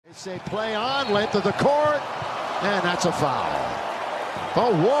Say play on, length of the court, and that's a foul.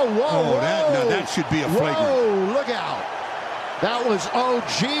 Oh, whoa, whoa, Oh, whoa. now that should be a flagrant. Whoa, look out. That was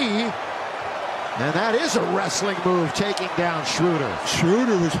OG. And that is a wrestling move, taking down Schroeder.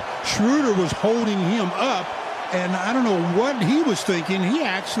 Schroeder was holding him up, and I don't know what he was thinking. He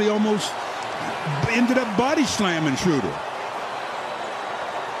actually almost ended up body slamming Schroeder.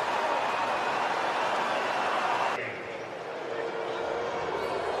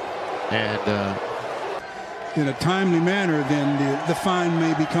 And in a timely manner, then the fine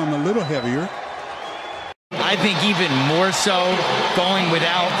may become a little heavier. I think even more so, going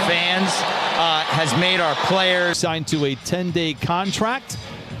without fans has made our players signed to a 10-day contract.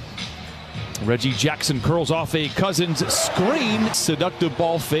 Reggie Jackson curls off a Cousins screen. Seductive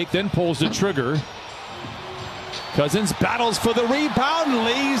ball fake, then pulls the trigger. Cousins battles for the rebound,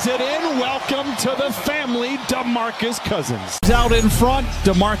 lays it in. Welcome to the family, DeMarcus Cousins. Out in front,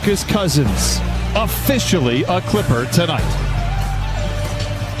 DeMarcus Cousins, officially a Clipper tonight.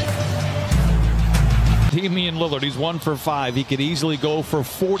 Damian Lillard, he's 1 for 5. He could easily go for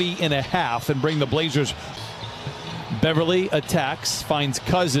 40.5 and bring the Blazers. Beverly attacks, finds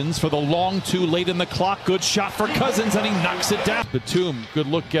Cousins for the long two late in the clock. Good shot for Cousins, and he knocks it down. Batum, good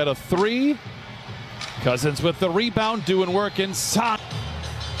look at a 3. Cousins with the rebound, doing work inside.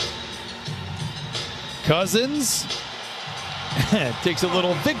 Cousins takes a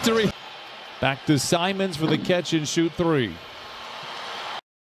little victory. Back to Simons for the catch and shoot 3.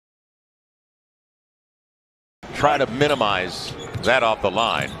 Try to minimize that off the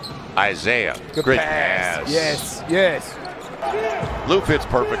line. Isaiah, great pass. Yes, yes. Lou fits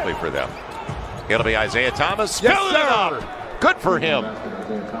perfectly for them. It'll be Isaiah-Thomas. Filling it up. Good for him.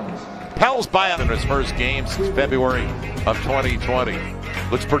 Pels buyout in his first game since February of 2020.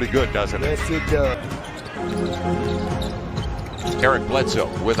 Looks pretty good, doesn't it? Yes, it does. Eric Bledsoe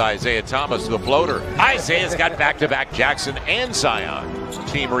with Isaiah-Thomas, the floater. Isaiah's got back-to-back Jackson and Zion.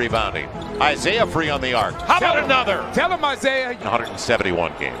 Team rebounding. Isaiah free on the arc. How about another? Tell him, Isaiah.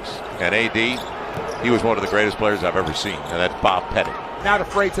 171 games. And AD, he was one of the greatest players I've ever seen. And that's Bob Pettit. Not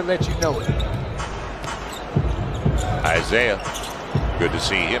afraid to let you know it. Isaiah, good to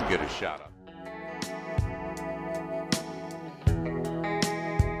see him get a shot up.